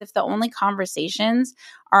If the only conversations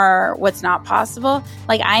are what's not possible,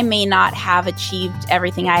 like I may not have achieved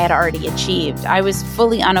everything I had already achieved. I was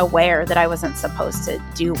fully unaware that I wasn't supposed to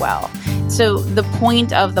do well. So the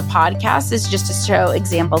point of the podcast is just to show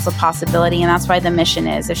examples of possibility. And that's why the mission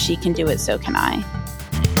is, if she can do it, so can I.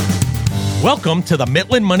 Welcome to the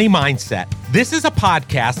Mitlin Money Mindset. This is a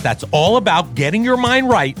podcast that's all about getting your mind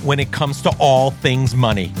right when it comes to all things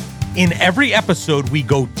money. In every episode, we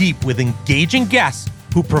go deep with engaging guests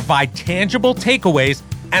who provide tangible takeaways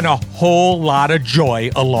and a whole lot of joy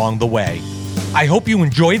along the way. I hope you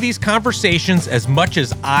enjoy these conversations as much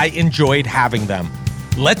as I enjoyed having them.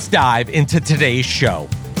 Let's dive into today's show.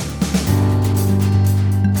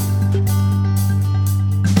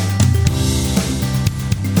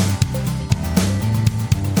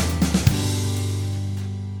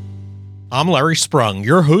 I'm Larry Sprung,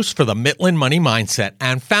 your host for the Mitlin Money Mindset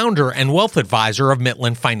and founder and wealth advisor of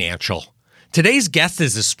Mitlin Financial. Today's guest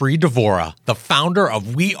is Espree Devora, the founder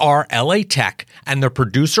of We Are LA Tech and the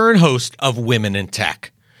producer and host of Women in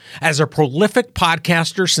Tech. As a prolific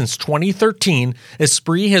podcaster since 2013,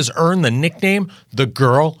 Espree has earned the nickname The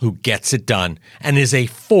Girl Who Gets It Done and is a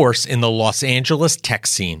force in the Los Angeles tech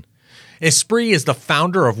scene. Espree is the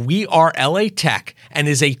founder of We Are LA Tech and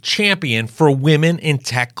is a champion for women in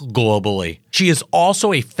tech globally. She is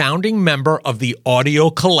also a founding member of the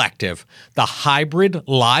Audio Collective, the hybrid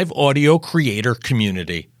live audio creator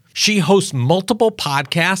community. She hosts multiple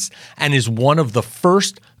podcasts and is one of the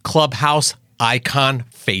first Clubhouse icon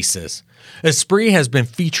faces. Espree has been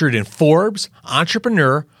featured in Forbes,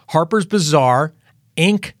 Entrepreneur, Harper's Bazaar,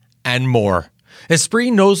 Inc., and more.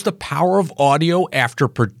 Espree knows the power of audio after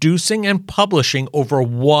producing and publishing over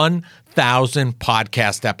 1,000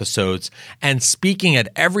 podcast episodes and speaking at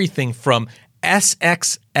everything from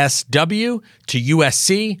SXSW to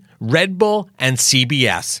USC, Red Bull, and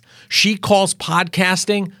CBS. She calls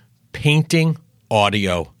podcasting painting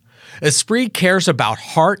audio. Espree cares about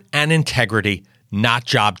heart and integrity, not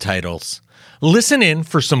job titles. Listen in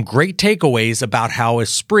for some great takeaways about how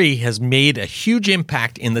Espree has made a huge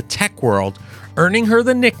impact in the tech world, earning her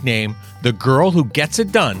the nickname, The Girl Who Gets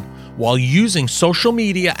It Done, while using social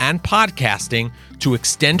media and podcasting to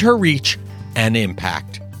extend her reach and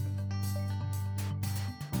impact.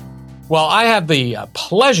 Well, I have the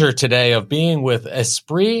pleasure today of being with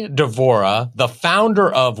Espree Devora, the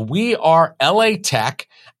founder of We Are LA Tech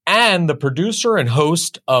and the producer and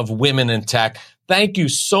host of Women in Tech. Thank you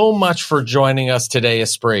so much for joining us today,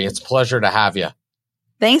 Espree. It's a pleasure to have you.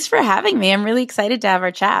 Thanks for having me. I'm really excited to have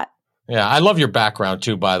our chat. Yeah, I love your background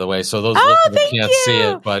too, by the way. So those listeners can't see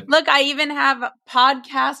it, but look, I even have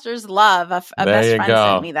podcasters love. A best friend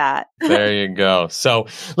sent me that. There you go. So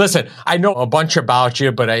listen, I know a bunch about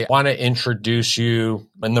you, but I want to introduce you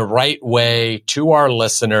in the right way to our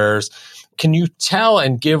listeners. Can you tell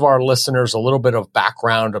and give our listeners a little bit of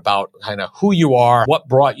background about kind of who you are, what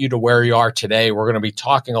brought you to where you are today? We're going to be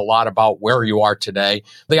talking a lot about where you are today.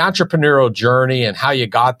 The entrepreneurial journey and how you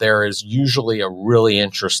got there is usually a really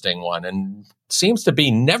interesting one and seems to be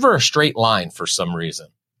never a straight line for some reason.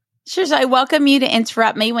 Sure. So I welcome you to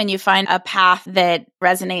interrupt me when you find a path that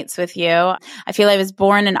resonates with you. I feel I was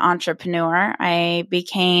born an entrepreneur. I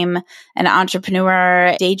became an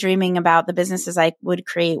entrepreneur daydreaming about the businesses I would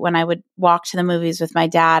create when I would walk to the movies with my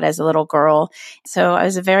dad as a little girl. So I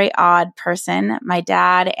was a very odd person. My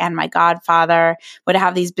dad and my godfather would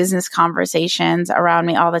have these business conversations around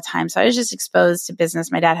me all the time. So I was just exposed to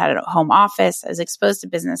business. My dad had a home office. I was exposed to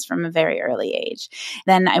business from a very early age.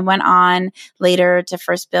 Then I went on later to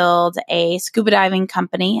first build a scuba diving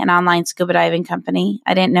company, an online scuba diving company.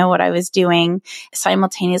 I didn't know what I was doing.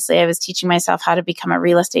 Simultaneously, I was teaching myself how to become a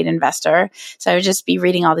real estate investor. So I would just be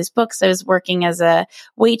reading all these books. I was working as a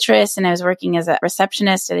waitress and I was working as a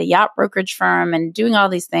receptionist at a yacht brokerage firm and doing all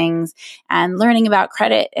these things and learning about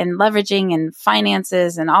credit and leveraging and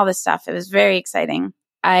finances and all this stuff. It was very exciting.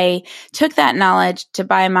 I took that knowledge to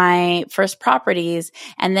buy my first properties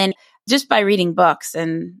and then just by reading books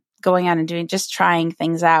and going out and doing, just trying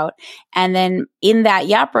things out. And then in that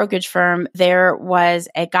yacht brokerage firm, there was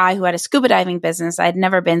a guy who had a scuba diving business. I'd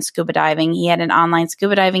never been scuba diving. He had an online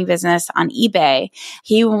scuba diving business on eBay.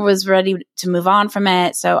 He was ready to move on from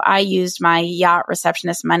it. So I used my yacht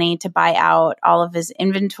receptionist money to buy out all of his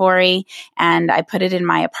inventory and I put it in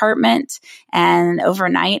my apartment and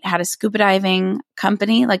overnight had a scuba diving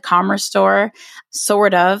company, like Commerce Store,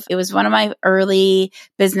 sort of. It was one of my early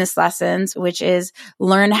business lessons, which is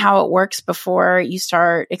learn how how it works before you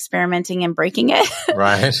start experimenting and breaking it.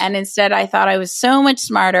 Right. And instead, I thought I was so much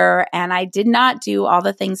smarter, and I did not do all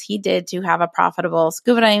the things he did to have a profitable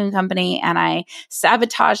scuba diving company. And I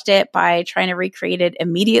sabotaged it by trying to recreate it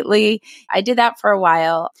immediately. I did that for a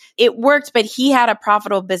while. It worked, but he had a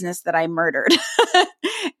profitable business that I murdered.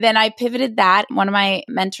 Then I pivoted that. One of my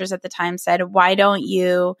mentors at the time said, why don't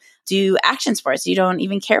you do action sports? You don't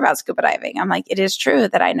even care about scuba diving. I'm like, it is true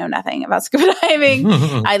that I know nothing about scuba diving.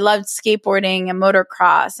 I loved skateboarding and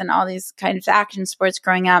motocross and all these kinds of action sports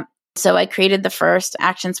growing up. So I created the first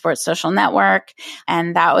action sports social network,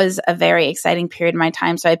 and that was a very exciting period in my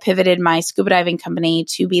time. So I pivoted my scuba diving company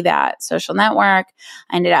to be that social network.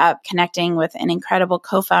 I ended up connecting with an incredible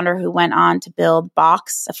co-founder who went on to build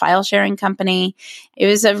Box, a file sharing company. It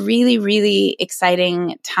was a really, really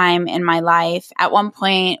exciting time in my life. At one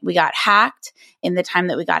point, we got hacked. In the time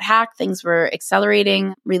that we got hacked, things were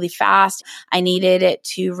accelerating really fast. I needed it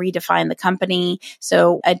to redefine the company.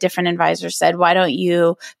 So a different advisor said, why don't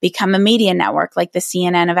you become a media network like the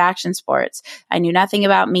CNN of action sports? I knew nothing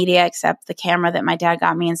about media except the camera that my dad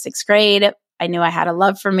got me in 6th grade. I knew I had a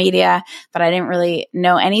love for media, but I didn't really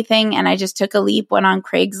know anything. And I just took a leap, went on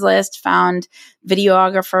Craigslist, found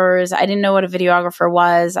videographers. I didn't know what a videographer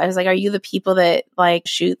was. I was like, are you the people that like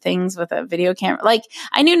shoot things with a video camera? Like,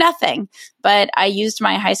 I knew nothing, but I used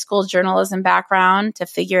my high school journalism background to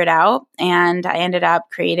figure it out. And I ended up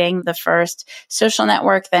creating the first social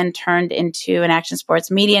network, then turned into an action sports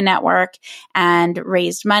media network and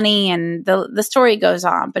raised money. And the story goes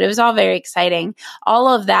on, but it was all very exciting. All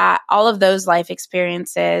of that, all of those life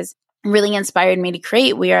experiences really inspired me to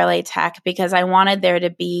create We Are LA Tech, because I wanted there to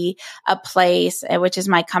be a place, which is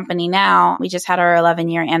my company now. We just had our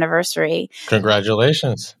 11-year anniversary.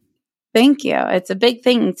 Congratulations. Thank you. It's a big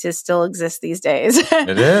thing to still exist these days.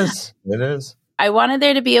 It is. It is. I wanted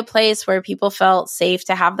there to be a place where people felt safe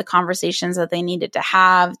to have the conversations that they needed to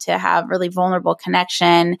have really vulnerable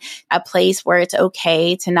connection, a place where it's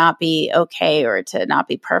okay to not be okay or to not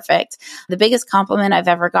be perfect. The biggest compliment I've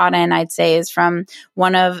ever gotten, I'd say, is from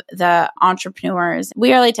one of the entrepreneurs.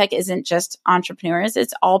 We Are LA Tech isn't just entrepreneurs,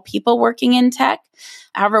 it's all people working in tech.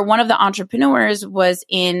 However, one of the entrepreneurs was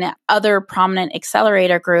in other prominent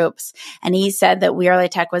accelerator groups, and he said that We Are LA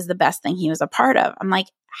Tech was the best thing he was a part of. I'm like,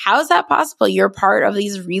 how is that possible? You're part of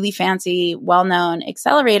these really fancy, well-known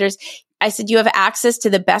accelerators. I said, you have access to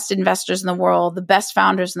the best investors in the world, the best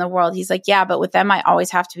founders in the world. He's like, yeah, but with them, I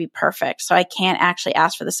always have to be perfect. So I can't actually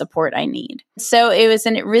ask for the support I need. So it was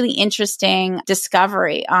a really interesting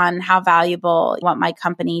discovery on how valuable what my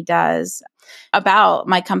company does about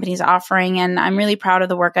my company's offering. And I'm really proud of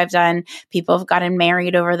the work I've done. People have gotten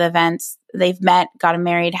married over the events. They've met, gotten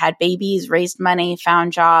married, had babies, raised money,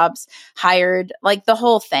 found jobs, hired, like the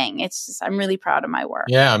whole thing. It's just, I'm really proud of my work.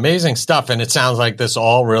 Yeah, amazing stuff. And it sounds like this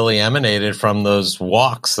all really emanated from those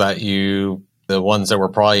walks that the ones that were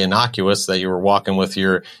probably innocuous that you were walking with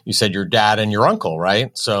you said your dad and your uncle,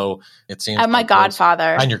 right? So it seems my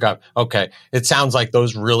godfather. And your god. Okay. It sounds like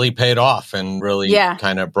those really paid off and really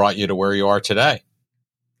kind of brought you to where you are today.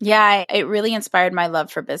 Yeah, it really inspired my love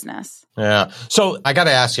for business. Yeah. So I got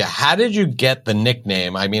to ask you, how did you get the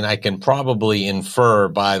nickname? I mean, I can probably infer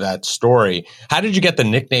by that story. How did you get the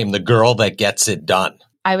nickname, the girl that gets it done?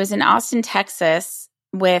 I was in Austin, Texas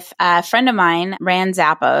with a friend of mine, ran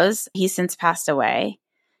Zappos. He's since passed away.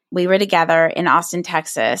 We were together in Austin,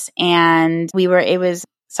 Texas, and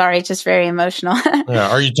it's just very emotional. Yeah.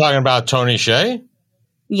 Are you talking about Tony Hsieh?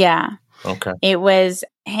 Yeah. Okay. It was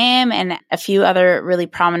him and a few other really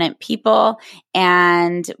prominent people.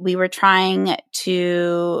 And we were trying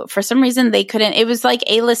to, for some reason, they couldn't, it was like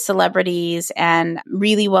A-list celebrities and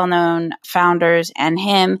really well-known founders and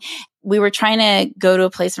him. We were trying to go to a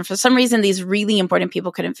place, and for some reason, these really important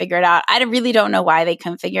people couldn't figure it out. I really don't know why they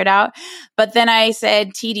couldn't figure it out. But then I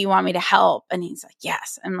said, T, do you want me to help? And he's like,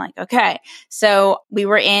 yes. I'm like, okay. So we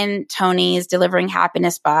were in Tony's Delivering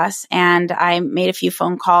Happiness bus, and I made a few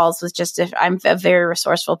phone calls with I'm a very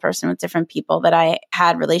resourceful person with different people that I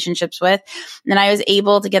had relationships with. And I was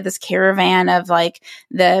able to get this caravan of like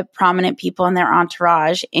the prominent people in their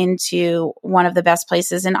entourage into one of the best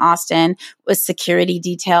places in Austin with security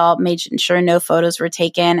detail, made sure no photos were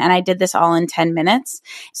taken. And I did this all in 10 minutes.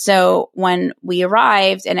 So when we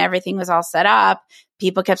arrived and everything was all set up,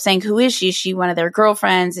 people kept saying, who is she? Is she one of their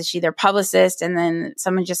girlfriends? Is she their publicist? And then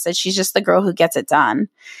someone just said, she's just the girl who gets it done.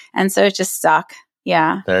 And so it just stuck.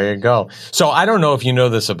 Yeah. There you go. So I don't know if you know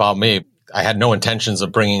this about me. I had no intentions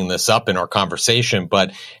of bringing this up in our conversation,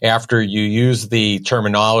 but after you use the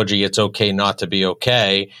terminology, it's okay not to be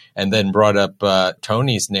okay, and then brought up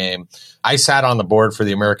Tony's name, I sat on the board for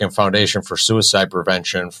the American Foundation for Suicide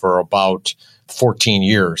Prevention for about 14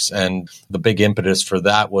 years. And the big impetus for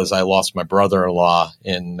that was I lost my brother-in-law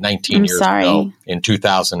in 19 I'm years sorry. ago in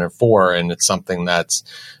 2004. And it's something that's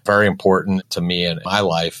very important to me in my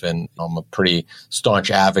life. And I'm a pretty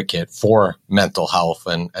staunch advocate for mental health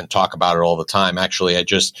and talk about it all the time. Actually, I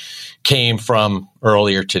just came from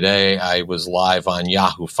earlier today. I was live on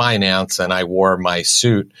Yahoo Finance and I wore my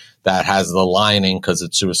suit that has the lining, because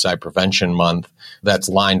it's Suicide Prevention Month, that's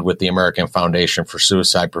lined with the American Foundation for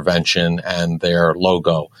Suicide Prevention and their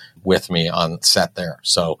logo with me on set there.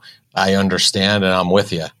 So I understand and I'm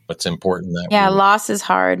with you. It's important that loss is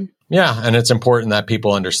hard. Yeah, and it's important that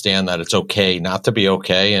people understand that it's okay not to be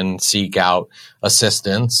okay and seek out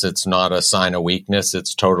assistance. It's not a sign of weakness.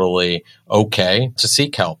 It's totally okay to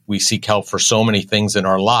seek help. We seek help for so many things in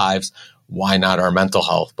our lives. Why not our mental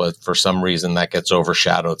health? But for some reason that gets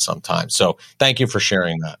overshadowed sometimes. So thank you for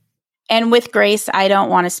sharing that. And with grace, I don't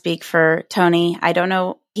want to speak for Tony. I don't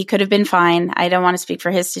know. He could have been fine. I don't want to speak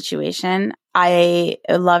for his situation. I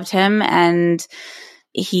loved him and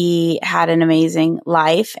he had an amazing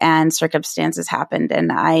life and circumstances happened.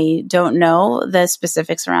 And I don't know the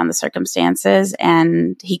specifics around the circumstances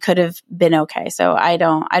and he could have been okay. So I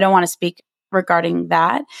don't want to speak regarding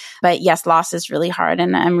that. But yes, loss is really hard.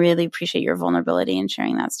 And I really appreciate your vulnerability in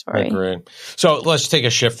sharing that story. Great. So let's take a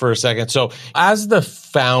shift for a second. So as the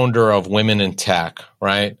founder of Women in Tech,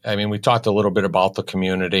 right? I mean, we talked a little bit about the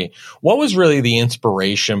community. What was really the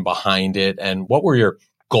inspiration behind it? And what were your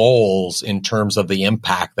goals in terms of the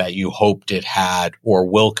impact that you hoped it had or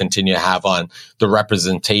will continue to have on the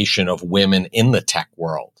representation of women in the tech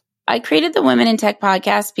world? I created the Women in Tech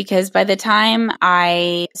podcast because by the time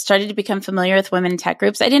I started to become familiar with women in tech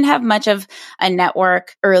groups, I didn't have much of a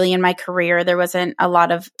network early in my career. There wasn't a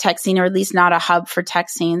lot of tech scene, or at least not a hub for tech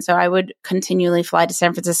scene. So I would continually fly to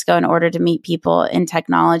San Francisco in order to meet people in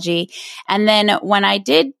technology. And then when I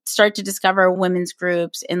did start to discover women's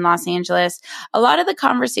groups in Los Angeles, a lot of the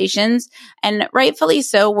conversations, and rightfully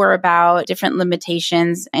so, were about different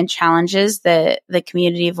limitations and challenges that the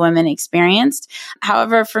community of women experienced.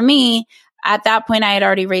 However, for me, at that point, I had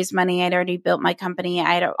already raised money. I'd already built my company.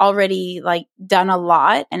 I had already done a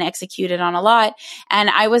lot and executed on a lot. And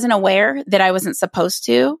I wasn't aware that I wasn't supposed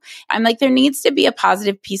to. I'm like, there needs to be a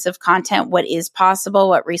positive piece of content. What is possible?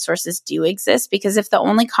 What resources do exist? Because if the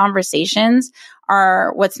only conversations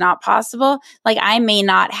are what's not possible, I may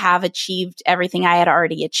not have achieved everything I had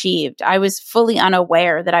already achieved. I was fully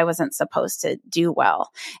unaware that I wasn't supposed to do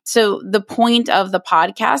well. So the point of the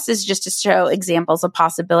podcast is just to show examples of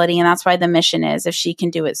possibility. And that's why the mission is, if she can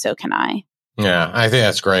do it, so can I. Yeah, I think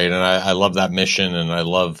that's great. And I love that mission. And I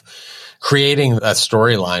love creating that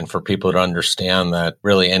storyline for people to understand that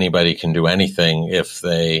really anybody can do anything if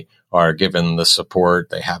they are given the support,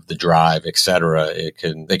 they have the drive, et cetera. They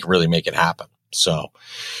can really make it happen. So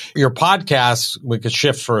your podcast, we could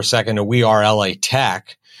shift for a second to We Are LA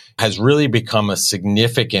Tech, has really become a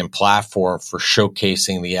significant platform for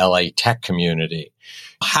showcasing the LA tech community.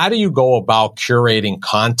 How do you go about curating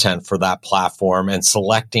content for that platform and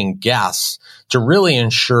selecting guests to really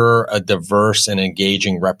ensure a diverse and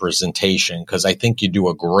engaging representation? Because I think you do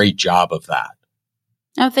a great job of that.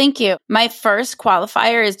 Oh, thank you. My first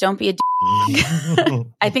qualifier is don't be a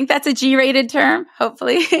I think that's a G-rated term,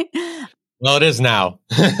 hopefully. Well, it is now.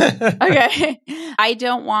 Okay. I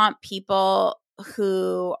don't want people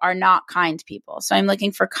who are not kind people. So I'm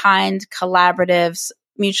looking for kind, collaborative,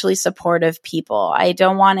 mutually supportive people. I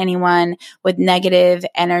don't want anyone with negative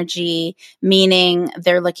energy, meaning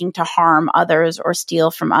they're looking to harm others or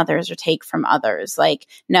steal from others or take from others.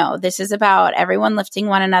 No, this is about everyone lifting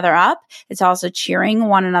one another up. It's also cheering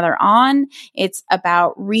one another on. It's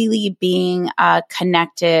about really being a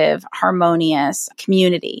connective, harmonious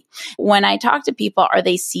community. When I talk to people, are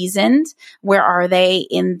they seasoned? Where are they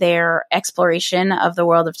in their exploration of the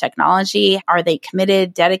world of technology? Are they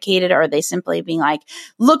committed, dedicated, or are they simply being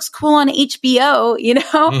looks cool on HBO,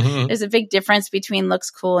 Mm-hmm. There's a big difference between looks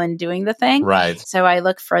cool and doing the thing. Right. So I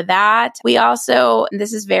look for that. We also,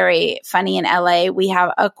 this is very funny in LA, we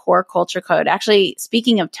have a core culture code. Actually,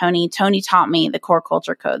 speaking of Tony taught me the core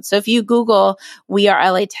culture code. So if you Google We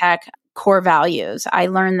Are LA Tech core values, I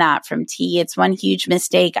learned that from T. It's one huge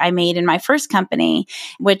mistake I made in my first company,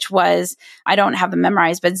 which was, I don't have them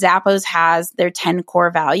memorized, but Zappos has their 10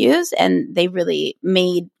 core values, and they really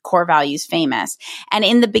made core values famous. And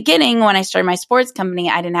in the beginning, when I started my sports company,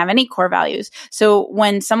 I didn't have any core values. So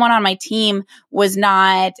when someone on my team was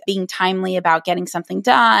not being timely about getting something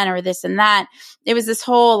done or this and that, it was this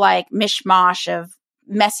whole mishmash of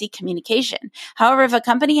messy communication. However, if a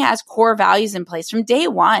company has core values in place from day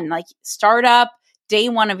one, startup, day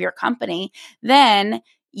one of your company, then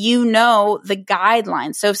you know the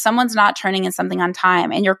guidelines. So if someone's not turning in something on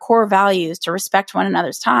time and your core values to respect one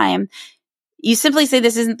another's time, you simply say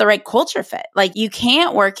this isn't the right culture fit. Like, you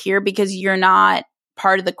can't work here because you're not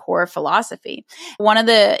part of the core philosophy. One of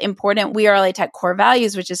the important We Are LA Tech core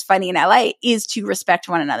values, which is funny in LA, is to respect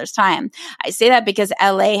one another's time. I say that because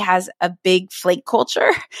LA has a big flake culture.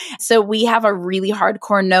 So we have a really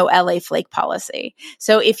hardcore no LA flake policy.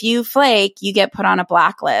 So if you flake, you get put on a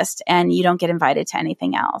blacklist and you don't get invited to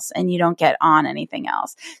anything else and you don't get on anything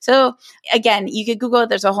else. So again, you could Google it.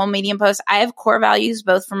 There's a whole Medium post. I have core values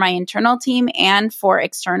both for my internal team and for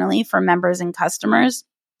externally for members and customers.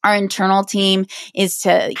 Our internal team is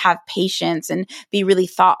to have patience and be really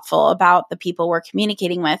thoughtful about the people we're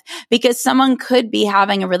communicating with, because someone could be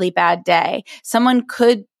having a really bad day. Someone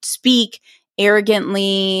could speak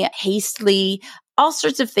arrogantly, hastily, all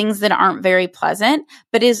sorts of things that aren't very pleasant,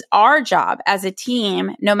 but is our job as a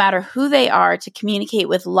team, no matter who they are, to communicate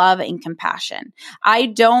with love and compassion. I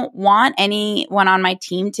don't want anyone on my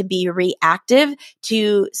team to be reactive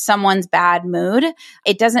to someone's bad mood.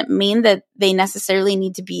 It doesn't mean that they necessarily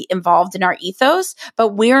need to be involved in our ethos, but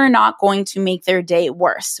we're not going to make their day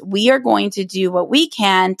worse. We are going to do what we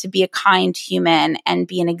can to be a kind human and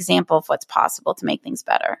be an example of what's possible to make things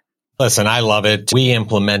better. Listen, I love it. We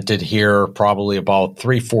implemented here probably about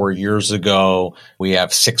 3-4 years ago. We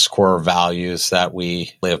have 6 core values that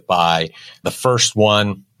we live by. The first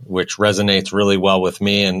one, which resonates really well with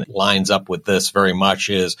me and lines up with this very much,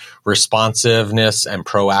 is responsiveness and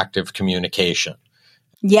proactive communication.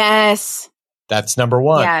 Yes. That's number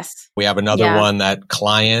one. Yes. We have another one that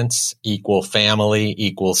clients equal family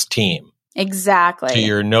equals team. Exactly. To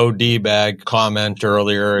your no D-bag comment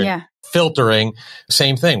earlier. Yeah. Filtering,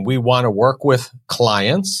 same thing. We want to work with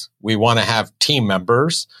clients. We want to have team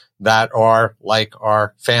members that are like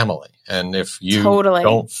our family. And if you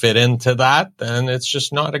don't fit into that, then it's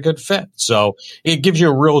just not a good fit. So it gives you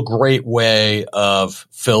a real great way of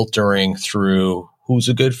filtering through who's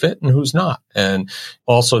a good fit and who's not. And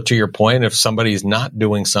also, to your point, if somebody's not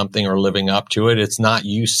doing something or living up to it, it's not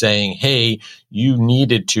you saying, hey, you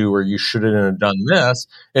needed to, or you shouldn't have done this.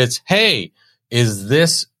 It's, hey, is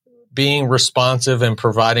this being responsive and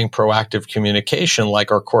providing proactive communication like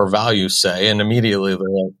our core values say? And immediately they're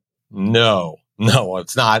like, no,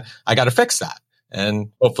 it's not. I got to fix that.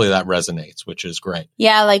 And hopefully that resonates, which is great.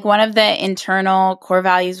 Yeah. Like, one of the internal core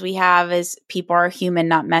values we have is people are human,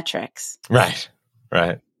 not metrics. Right.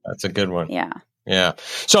 That's a good one. Yeah.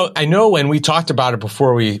 So I know when we talked about it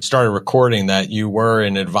before we started recording that you were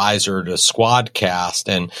an advisor to Squadcast,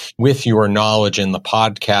 and with your knowledge in the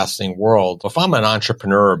podcasting world, if I'm an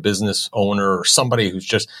entrepreneur or business owner or somebody who's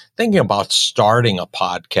just thinking about starting a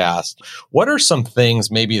podcast, what are some things,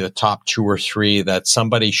 maybe the top 2 or 3, that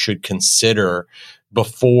somebody should consider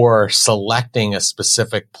before selecting a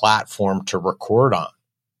specific platform to record on?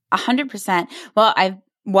 100%. Well,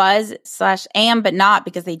 am, but not,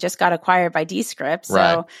 because they just got acquired by Descript.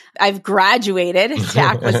 So I've graduated to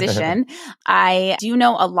acquisition. I do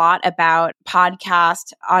know a lot about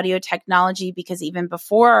podcast audio technology, because even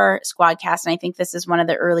before Squadcast, and I think this is one of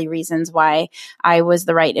the early reasons why I was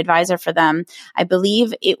the right advisor for them, I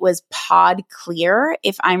believe it was PodClear,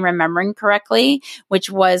 if I'm remembering correctly,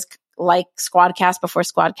 which was like Squadcast before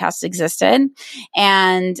Squadcast existed.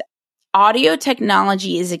 And audio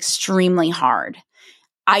technology is extremely hard.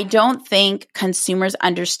 I don't think consumers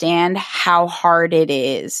understand how hard it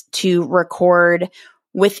is to record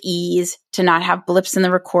with ease, to not have blips in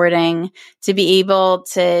the recording, to be able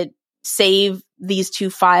to save these 2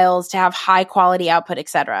 files, to have high quality output,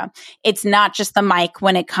 etc. It's not just the mic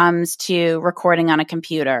when it comes to recording on a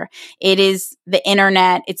computer. It is the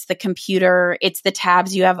internet, it's the computer, it's the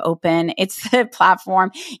tabs you have open, it's the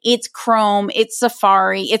platform, it's Chrome, it's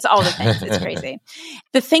Safari, it's all the things. It's crazy.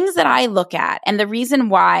 The things that I look at, and the reason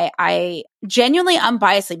why I genuinely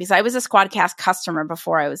unbiasedly, because I was a Squadcast customer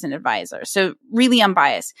before I was an advisor, so really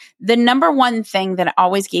unbiased. The number one thing that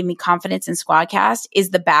always gave me confidence in Squadcast is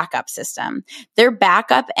the backup system. Their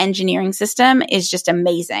backup engineering system is just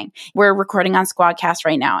amazing. We're recording on Squadcast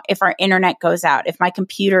right now. If our internet goes out, if my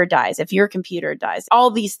computer dies, if your computer dies,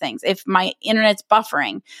 all these things, if my internet's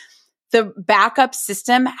buffering, the backup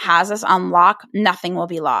system has us on lock. Nothing will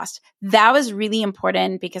be lost. That was really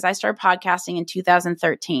important because I started podcasting in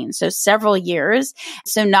 2013. So several years.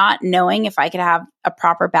 So not knowing if I could have a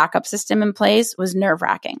proper backup system in place was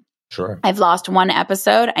nerve-wracking. Sure. I've lost 1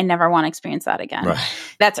 episode. I never want to experience that again. Right.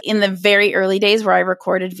 That's in the very early days where I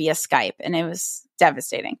recorded via Skype, and it was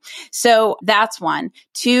devastating. So that's one.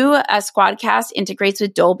 Two, Squadcast integrates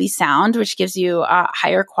with Dolby Sound, which gives you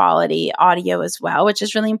higher quality audio as well, which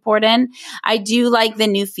is really important. I do like the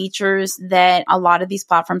new features that a lot of these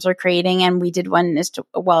platforms are creating. And we did one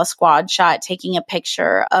a squad shot taking a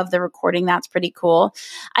picture of the recording. That's pretty cool.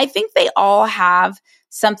 I think they all have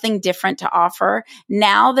something different to offer.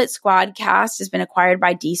 Now that Squadcast has been acquired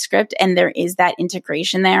by Descript and there is that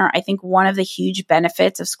integration there, I think one of the huge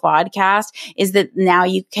benefits of Squadcast is that now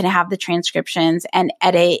you can have the transcriptions and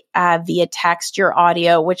edit via text your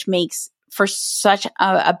audio, which makes for such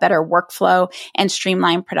a better workflow and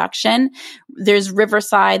streamlined production. There's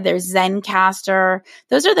Riverside, there's Zencastr.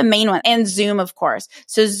 Those are the main ones. And Zoom, of course.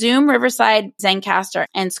 So Zoom, Riverside, Zencastr,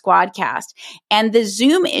 and Squadcast. And the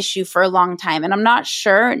Zoom issue for a long time, and I'm not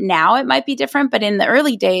sure now it might be different, but in the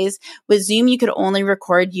early days with Zoom, you could only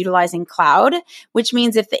record utilizing cloud, which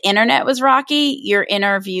means if the internet was rocky, your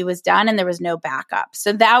interview was done and there was no backup.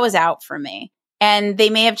 So that was out for me. And they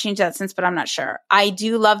may have changed that since, but I'm not sure. I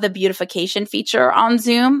do love the beautification feature on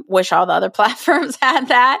Zoom. Wish all the other platforms had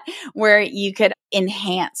that, where you could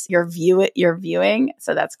enhance your viewing.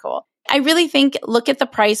 So that's cool. I really think look at the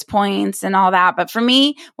price points and all that. But for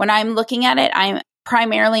me, when I'm looking at it, I'm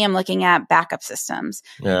looking at backup systems.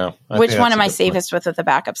 Yeah. Which one am I safest with the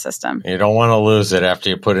backup system? You don't want to lose it after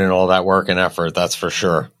you put in all that work and effort. That's for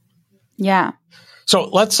sure. Yeah. So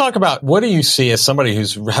let's talk about, what do you see as somebody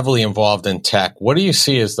who's heavily involved in tech? What do you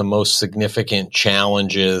see as the most significant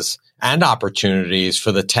challenges and opportunities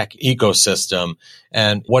for the tech ecosystem?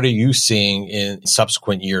 And what are you seeing in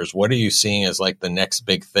subsequent years? What are you seeing as like the next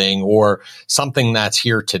big thing or something that's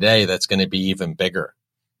here today that's going to be even bigger?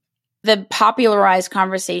 The popularized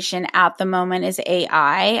conversation at the moment is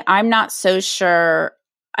AI. I'm not so sure.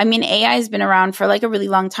 I mean, AI has been around for like a really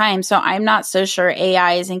long time, so I'm not so sure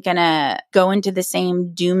AI isn't going to go into the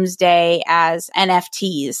same doomsday as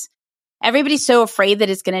NFTs. Everybody's so afraid that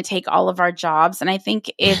it's going to take all of our jobs, and I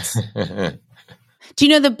think it's... Do you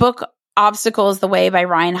know the book Obstacle is the Way by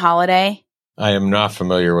Ryan Holiday? I am not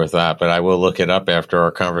familiar with that, but I will look it up after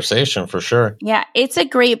our conversation for sure. Yeah, it's a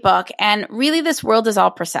great book. And really, this world is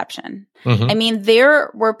all perception. Mm-hmm. I mean,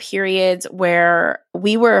 there were periods where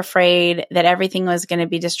we were afraid that everything was going to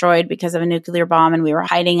be destroyed because of a nuclear bomb and we were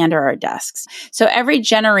hiding under our desks. So every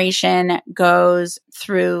generation goes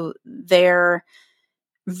through their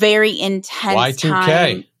very intense Y2K.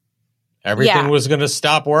 time. Everything was going to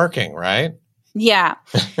stop working, right? Yeah.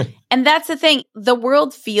 And that's the thing. The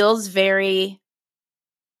world feels very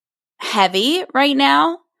heavy right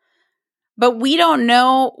now, but we don't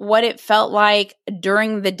know what it felt like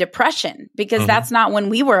during the Depression because that's not when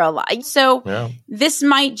we were alive. So this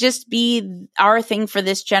might just be our thing for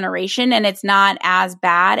this generation, and it's not as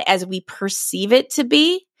bad as we perceive it to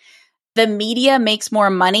be. The media makes more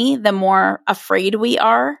money the more afraid we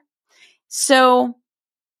are. So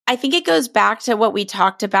I think it goes back to what we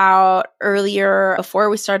talked about earlier before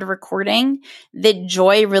we started recording, that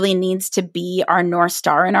joy really needs to be our North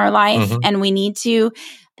Star in our life. And we need to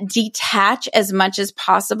detach as much as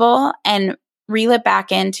possible and reel it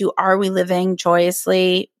back into, are we living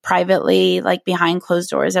joyously, privately, like behind closed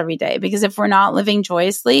doors every day? Because if we're not living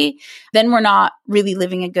joyously, then we're not really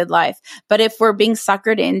living a good life. But if we're being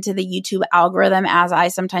suckered into the YouTube algorithm, as I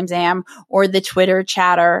sometimes am, or the Twitter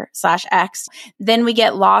chatter /X, then we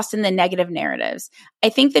get lost in the negative narratives. I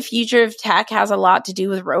think the future of tech has a lot to do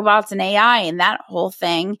with robots and AI and that whole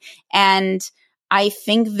thing. And I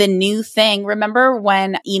think the new thing, remember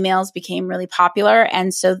when emails became really popular?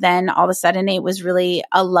 And so then all of a sudden it was really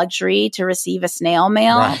a luxury to receive a snail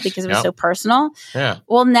mail because it was so personal. Yeah.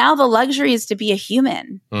 Well, now the luxury is to be a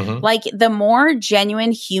human. Like the more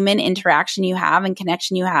genuine human interaction you have and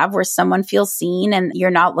connection you have where someone feels seen and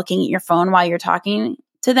you're not looking at your phone while you're talking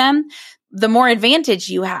to them, the more advantage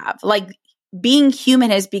you have. Like being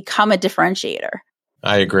human has become a differentiator.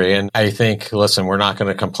 I agree. And I think, listen, we're not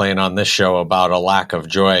going to complain on this show about a lack of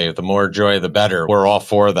joy. The more joy, the better. We're all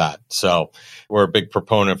for that. So we're a big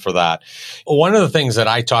proponent for that. One of the things that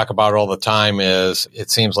I talk about all the time is, it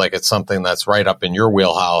seems like it's something that's right up in your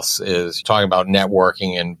wheelhouse, is talking about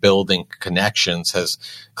networking and building connections has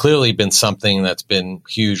clearly been something that's been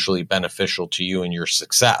hugely beneficial to you and your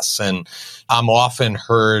success. And I'm often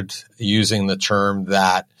heard using the term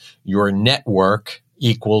that your network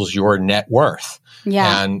equals your net worth.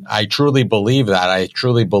 Yeah. And I truly believe that. I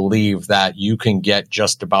truly believe that you can get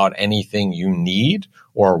just about anything you need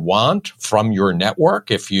or want from your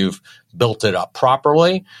network if you've built it up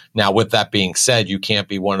properly. Now, with that being said, you can't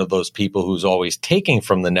be one of those people who's always taking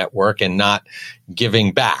from the network and not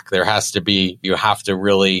giving back. You have to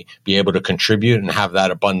really be able to contribute and have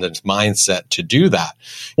that abundance mindset to do that.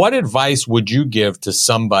 What advice would you give to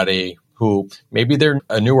somebody who maybe they're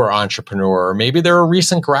a newer entrepreneur, or maybe they're a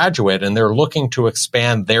recent graduate and they're looking to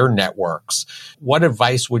expand their networks? What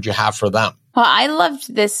advice would you have for them? Well, I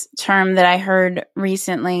loved this term that I heard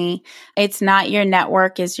recently. It's not your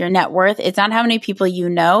network is your net worth. It's not how many people you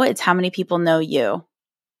know. It's how many people know you.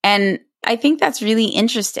 And I think that's really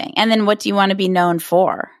interesting. And then what do you want to be known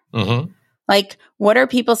for? Mm-hmm. Like, what are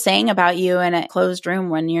people saying about you in a closed room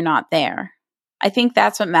when you're not there? I think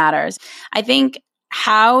that's what matters. I think,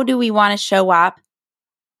 how do we want to show up?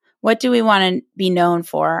 What do we want to be known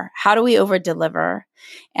for? How do we over deliver?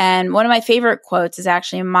 And one of my favorite quotes is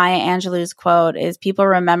actually Maya Angelou's quote is, people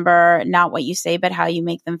remember not what you say, but how you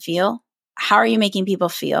make them feel. How are you making people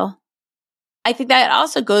feel? I think that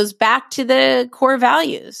also goes back to the core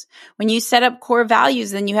values. When you set up core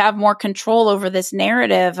values, then you have more control over this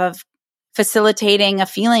narrative of facilitating a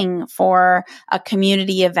feeling for a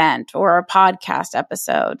community event or a podcast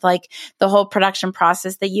episode. Like the whole production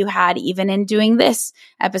process that you had, even in doing this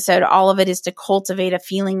episode, all of it is to cultivate a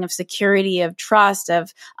feeling of security, of trust,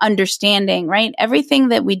 of understanding, right? Everything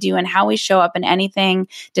that we do and how we show up in anything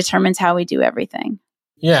determines how we do everything.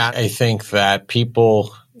 Yeah, I think that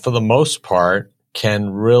people, for the most part,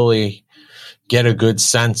 can really get a good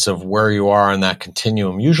sense of where you are on that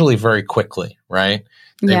continuum, usually very quickly, right?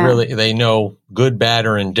 They know good, bad,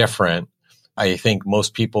 or indifferent. I think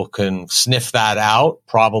most people can sniff that out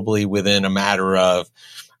probably within a matter of,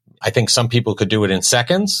 I think some people could do it in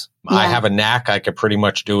seconds. Yeah. I have a knack. I could pretty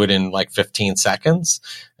much do it in like 15 seconds.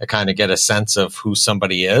 I kind of get a sense of who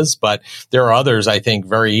somebody is, but there are others, I think,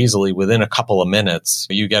 very easily within a couple of minutes,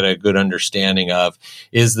 you get a good understanding of,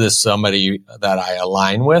 is this somebody that I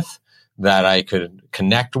align with, that I could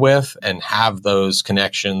connect with and have those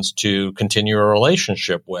connections to continue a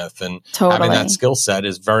relationship with. And having that skill set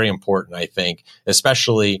is very important, I think,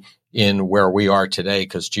 especially in where we are today.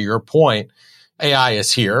 Because to your point, AI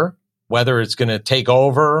is here, whether it's going to take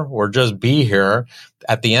over or just be here.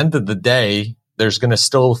 At the end of the day, there's going to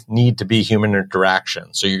still need to be human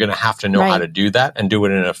interaction. So you're going to have to know how to do that and do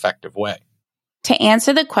it in an effective way. To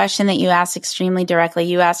answer the question that you asked extremely directly,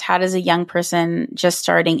 you asked, how does a young person just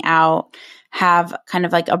starting out have kind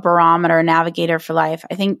of like a barometer, navigator for life?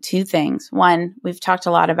 I think two things. One, we've talked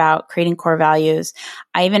a lot about creating core values.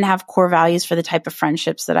 I even have core values for the type of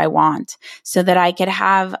friendships that I want, so that I could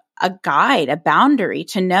have a guide, a boundary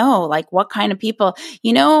to know like what kind of people,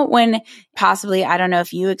 when possibly, I don't know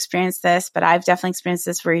if you experienced this, but I've definitely experienced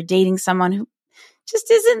this, where you're dating someone who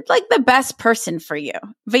just isn't like the best person for you,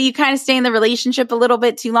 but you kind of stay in the relationship a little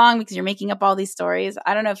bit too long because you're making up all these stories.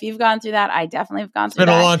 I don't know if you've gone through that. I definitely have gone through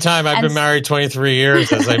that. It's been a long time. I've been married 23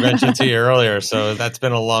 years, as I mentioned to you earlier. So that's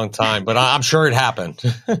been a long time, but I'm sure it happened.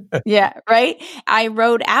 Yeah. Right. I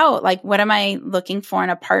wrote out like, what am I looking for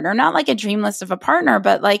in a partner? Not like a dream list of a partner,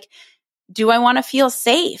 but like, do I want to feel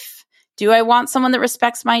safe? Do I want someone that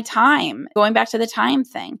respects my time? Going back to the time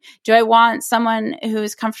thing. Do I want someone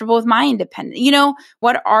who's comfortable with my independence?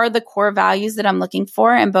 What are the core values that I'm looking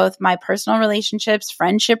for in both my personal relationships,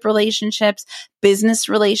 friendship relationships, business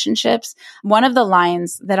relationships? One of the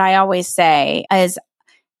lines that I always say is,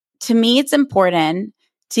 to me, it's important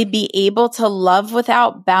to be able to love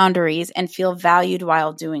without boundaries and feel valued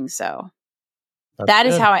while doing so. That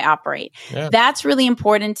is how I operate. Yeah. That's really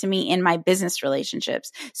important to me in my business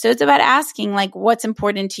relationships. So it's about asking like, what's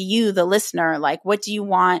important to you, the listener? Like, what do you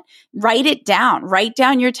want? Write it down. Write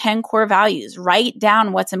down your 10 core values. Write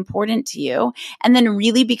down what's important to you, and then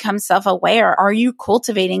really become self-aware. Are you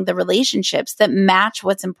cultivating the relationships that match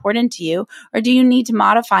what's important to you? Or do you need to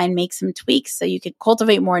modify and make some tweaks so you could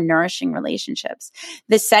cultivate more nourishing relationships?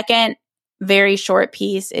 The second very short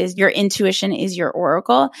piece is, your intuition is your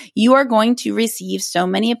oracle. You are going to receive so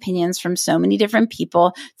many opinions from so many different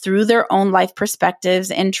people through their own life perspectives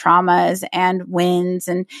and traumas and wins,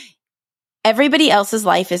 and everybody else's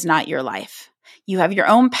life is not your life. You have your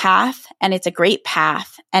own path, and it's a great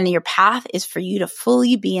path, and your path is for you to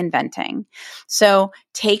fully be inventing. So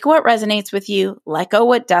take what resonates with you, let go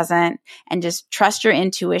what doesn't, and just trust your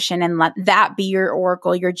intuition and let that be your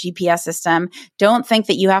oracle, your GPS system. Don't think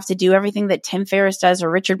that you have to do everything that Tim Ferriss does or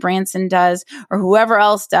Richard Branson does or whoever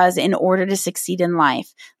else does in order to succeed in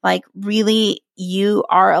life. Like, really, you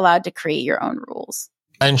are allowed to create your own rules.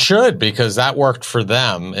 And should, because that worked for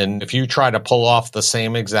them. And if you try to pull off the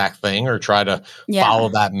same exact thing or try to follow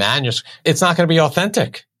that manuscript, it's not going to be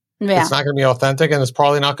authentic. Yeah. It's not going to be authentic, and it's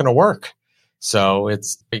probably not going to work. So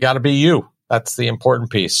you got to be you. That's the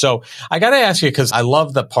important piece. So I got to ask you, because I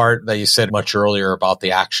love the part that you said much earlier about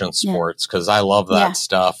the action sports, because I love that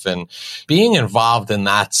stuff and being involved in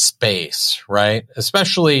that space, right?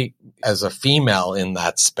 Especially as a female in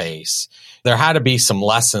that space. There had to be some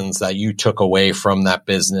lessons that you took away from that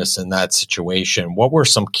business and that situation. What were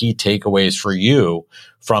some key takeaways for you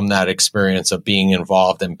from that experience of being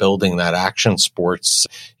involved in building that action sports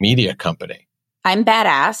media company? I'm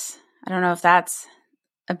badass. I don't know if that's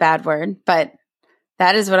a bad word, but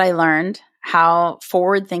that is what I learned, how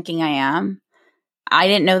forward thinking I am. I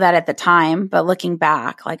didn't know that at the time, but looking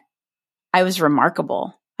back, like, I was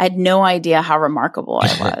remarkable. I had no idea how remarkable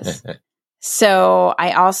I was. So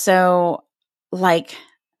I also like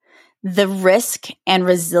the risk and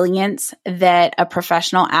resilience that a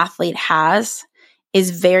professional athlete has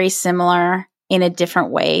is very similar in a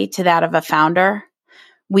different way to that of a founder.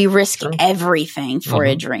 We risk everything for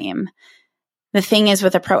a dream. The thing is,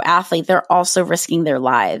 with a pro athlete, they're also risking their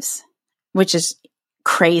lives, which is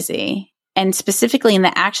crazy. And specifically in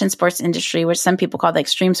the action sports industry, which some people call the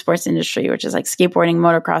extreme sports industry, which is like skateboarding,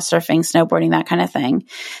 motocross, surfing, snowboarding, that kind of thing.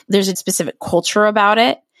 There's a specific culture about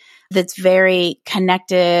it that's very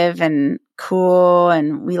connective and cool.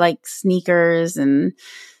 And we like sneakers and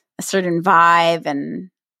a certain vibe. And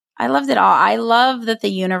I loved it all. I love that the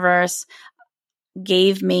universe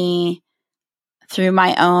gave me, through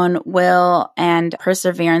my own will and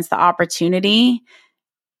perseverance, the opportunity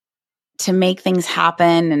to make things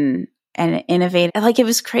happen and innovate. Like, it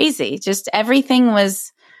was crazy. Just everything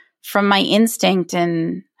was from my instinct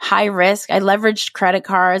and high risk. I leveraged credit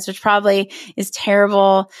cards, which probably is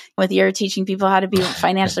terrible with you're teaching people how to be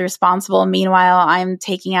financially responsible. Meanwhile, I'm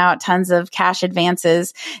taking out tons of cash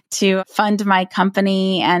advances to fund my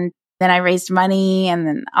company. And then I raised money and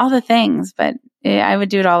then all the things. But I would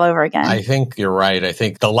do it all over again. I think you're right. I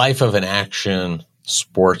think the life of an action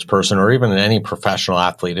sports person or even any professional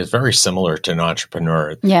athlete is very similar to an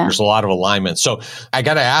entrepreneur. Yeah. There's a lot of alignment. So I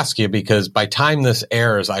got to ask you, because by time this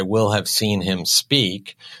airs, I will have seen him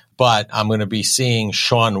speak, but I'm going to be seeing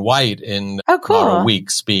Shaun White in about a week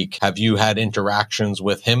speak. Have you had interactions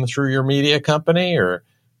with him through your media company or?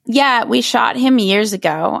 Yeah, we shot him years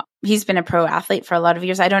ago. He's been a pro athlete for a lot of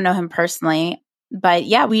years. I don't know him personally, but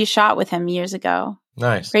yeah, we shot with him years ago.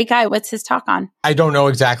 Nice. Great guy. What's his talk on? I don't know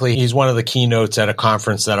exactly. He's one of the keynotes at a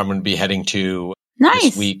conference that I'm going to be heading to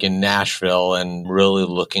this week in Nashville, and really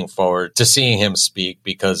looking forward to seeing him speak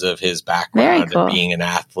because of his background and being an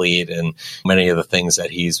athlete and many of the things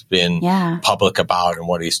that he's been public about and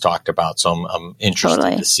what he's talked about. So I'm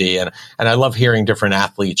interested to see. And I love hearing different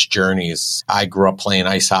athletes' journeys. I grew up playing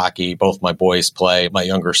ice hockey. Both my boys play. My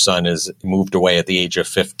younger son has moved away at the age of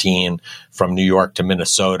 15 from New York to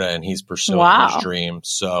Minnesota, and he's pursuing his dreams.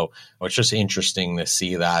 So it's just interesting to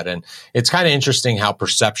see that. And it's kind of interesting how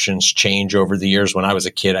perceptions change over the years. When I was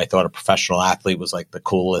a kid, I thought a professional athlete was like the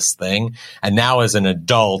coolest thing. And now as an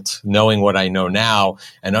adult, knowing what I know now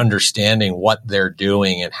and understanding what they're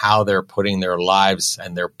doing and how they're putting their lives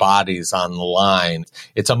and their bodies on the line,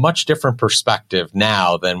 it's a much different perspective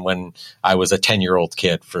now than when I was a 10-year-old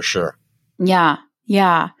kid, for sure. Yeah.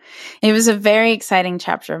 Yeah. It was a very exciting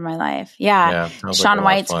chapter of my life. Yeah. Shaun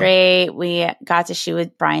White's great. We got to shoot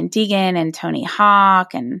with Brian Deegan and Tony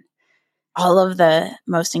Hawk and all of the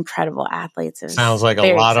most incredible athletes. Sounds like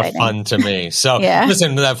a lot of fun to me. So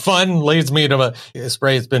listen, that fun leads me to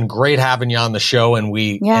Spray. It's been great having you on the show, and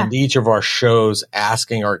we end each of our shows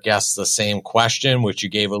asking our guests the same question, which you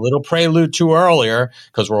gave a little prelude to earlier,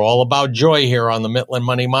 because we're all about joy here on the Mitlin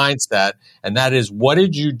Money Mindset. And that is, what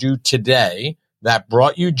did you do today that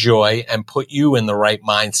brought you joy and put you in the right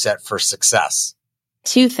mindset for success?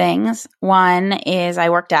 Two things. One is I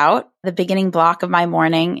worked out. The beginning block of my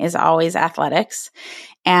morning is always athletics.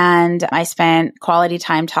 And I spent quality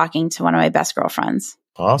time talking to one of my best girlfriends.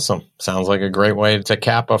 Awesome. Sounds like a great way to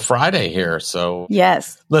cap a Friday here. So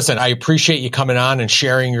yes. Listen, I appreciate you coming on and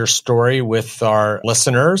sharing your story with our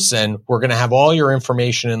listeners. And we're going to have all your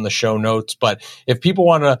information in the show notes. But if people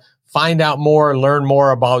want to find out more, learn more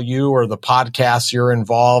about you or the podcasts you're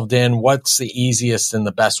involved in, what's the easiest and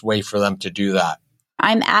the best way for them to do that?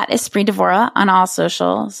 I'm at Espree Devora on all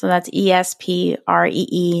social. So that's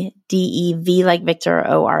ESPREEDEV like Victor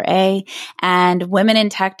ORA. And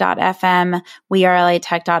womenintech.fm,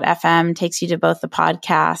 wearlatech.fm takes you to both the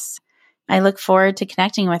podcasts. I look forward to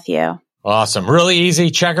connecting with you. Awesome. Really easy.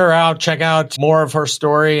 Check her out. Check out more of her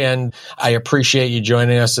story. And I appreciate you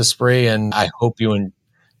joining us, Espree, and I hope you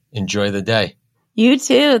enjoy the day. You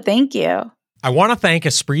too. Thank you. I want to thank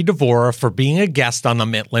Espree Devora for being a guest on the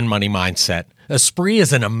Mitlin Money Mindset. Espree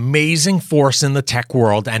is an amazing force in the tech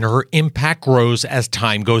world, and her impact grows as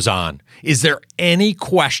time goes on. Is there any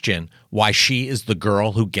question why she is the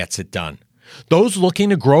girl who gets it done? Those looking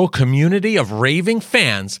to grow a community of raving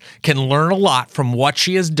fans can learn a lot from what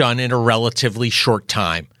she has done in a relatively short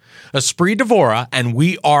time. Espree Devora and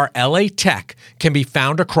We Are LA Tech can be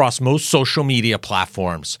found across most social media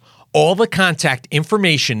platforms. All the contact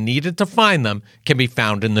information needed to find them can be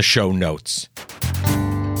found in the show notes.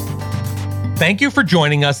 Thank you for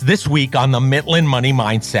joining us this week on the Mitlin Money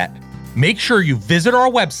Mindset. Make sure you visit our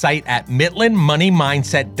website at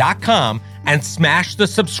mitlinmoneymindset.com and smash the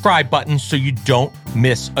subscribe button so you don't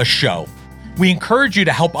miss a show. We encourage you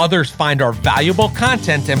to help others find our valuable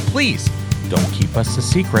content, and please don't keep us a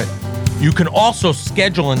secret. You can also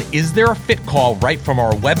schedule an Is There a Fit call right from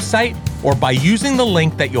our website or by using the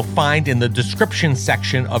link that you'll find in the description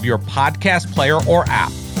section of your podcast player or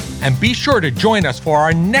app. And be sure to join us for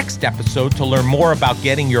our next episode to learn more about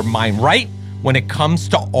getting your mind right when it comes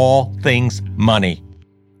to all things money.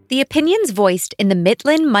 The opinions voiced in the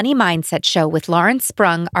Mitlin Money Mindset Show with Lawrence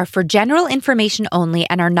Sprung are for general information only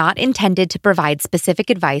and are not intended to provide specific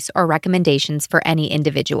advice or recommendations for any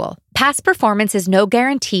individual. Past performance is no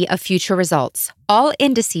guarantee of future results. All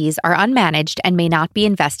indices are unmanaged and may not be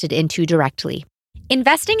invested into directly.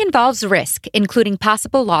 Investing involves risk, including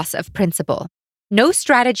possible loss of principal. No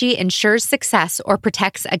strategy ensures success or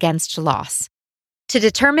protects against loss. To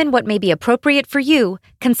determine what may be appropriate for you,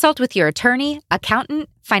 consult with your attorney, accountant,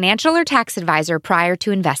 financial or tax advisor prior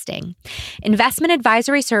to investing. Investment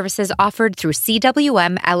advisory services offered through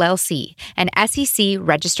CWM LLC, an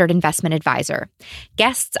SEC-registered investment advisor.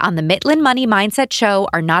 Guests on the Mitlin Money Mindset Show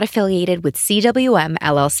are not affiliated with CWM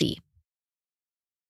LLC.